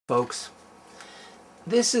Folks,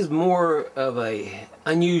 this is more of a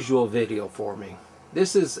unusual video for me.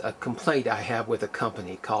 This is a complaint I have with a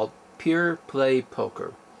company called Pure Play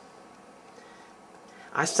Poker.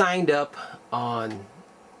 I signed up on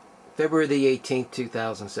February the 18th,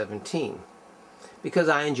 2017 because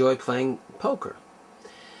I enjoy playing poker.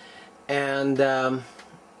 And I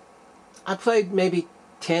played maybe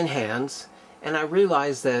 10 hands and I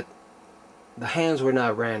realized that the hands were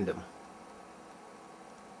not random.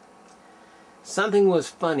 Something was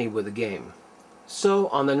funny with the game. So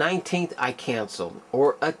on the 19th I canceled,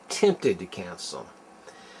 or attempted to cancel.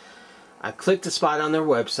 I clicked a spot on their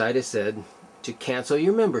website. It said to cancel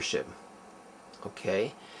your membership.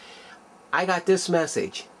 Okay. I got this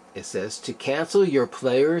message. It says to cancel your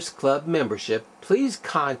Players Club membership, please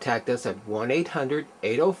contact us at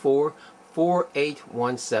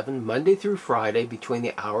 1-800-804-4817 Monday through Friday between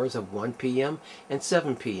the hours of 1 p.m. and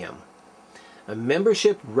 7 p.m. A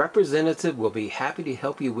membership representative will be happy to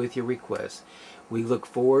help you with your request. We look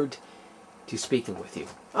forward to speaking with you.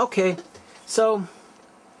 Okay, so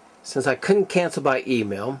since I couldn't cancel by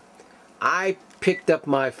email, I picked up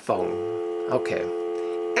my phone. Okay,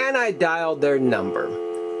 and I dialed their number.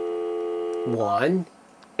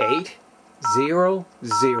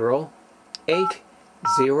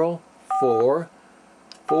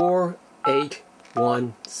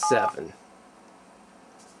 1-800-804-4817.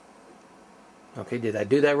 Okay, did I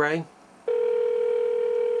do that right?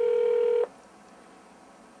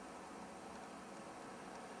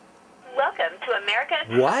 Welcome to America's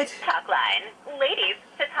Talk Line. Ladies,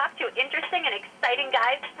 to talk to interesting and exciting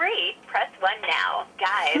guys free, press 1 now.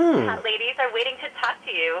 Guys, hot ladies are waiting to talk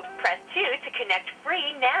to you. Press 2 to connect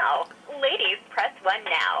free now. Ladies, press 1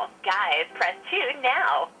 now. Guys, press 2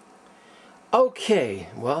 now. Okay,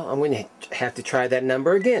 well, I'm going to have to try that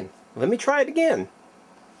number again. Let me try it again.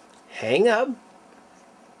 Hang up.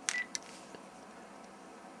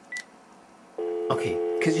 Okay,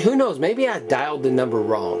 because who knows, maybe I dialed the number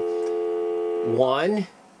wrong.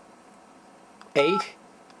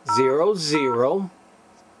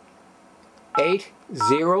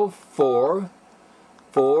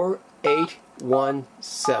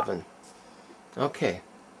 1-800-804-4817. Okay,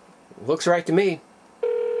 looks right to me.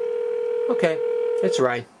 Okay, it's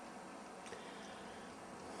right.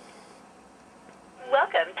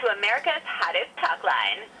 Welcome to America's hottest talk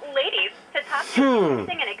line. Ladies, to talk to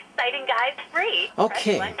interesting and exciting guys free,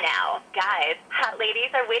 okay. Press 1 now. Guys, hot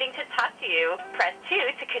ladies are waiting to talk to you. Press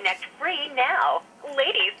 2 to connect free now.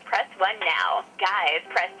 Ladies, press 1 now. Guys,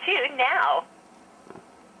 press 2 now.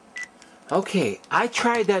 Okay, I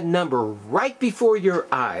tried that number right before your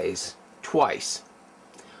eyes twice.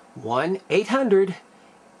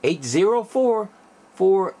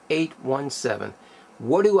 1-800-804-4817.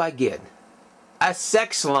 What do I get? A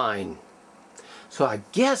sex line. So I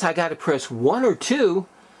guess I got to press 1 or 2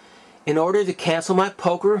 in order to cancel my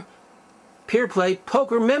Pure Play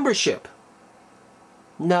Poker membership.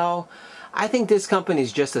 No, I think this company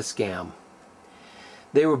is just a scam.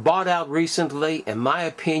 They were bought out recently. In my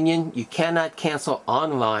opinion, you cannot cancel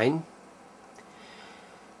online.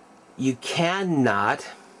 You cannot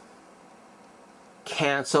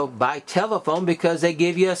cancel by telephone because they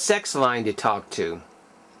give you a sex line to talk to.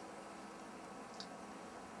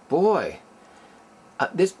 Boy,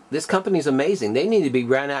 this company is amazing. They need to be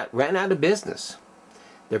ran out of business.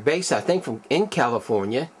 They're based, I think, in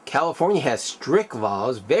California. California has strict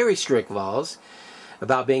laws, very strict laws,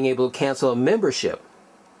 about being able to cancel a membership.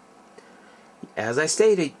 As I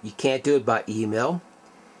stated, you can't do it by email.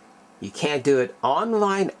 You can't do it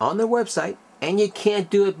online on their website. And you can't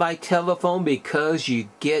do it by telephone because you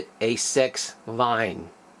get a sex line.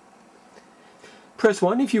 Press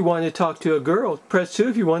 1 if you want to talk to a girl. Press 2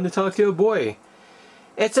 if you want to talk to a boy.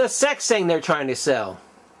 It's a sex thing they're trying to sell.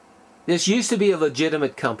 This used to be a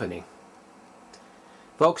legitimate company.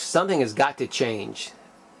 Folks, something has got to change.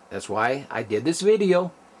 That's why I did this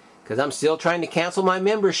video. Because I'm still trying to cancel my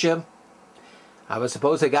membership. I was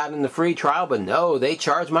supposed to have gotten the free trial, but no, they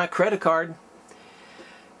charged my credit card.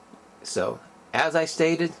 So, as I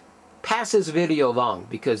stated, pass this video along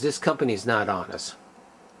because this company is not honest.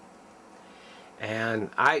 And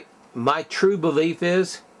my true belief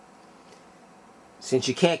is, since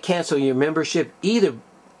you can't cancel your membership either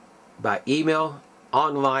by email,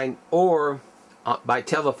 online, or by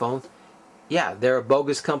telephone, yeah, they're a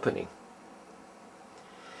bogus company.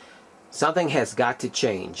 Something has got to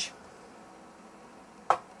change.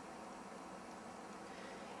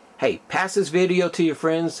 Hey, pass this video to your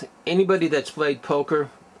friends. Anybody that's played poker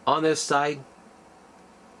on this site,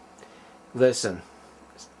 listen.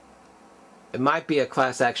 It might be a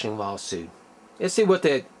class action lawsuit. Let's see what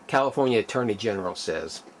the California Attorney General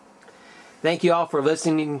says. Thank you all for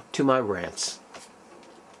listening to my rants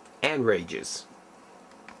and rages.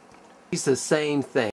 It's the same thing.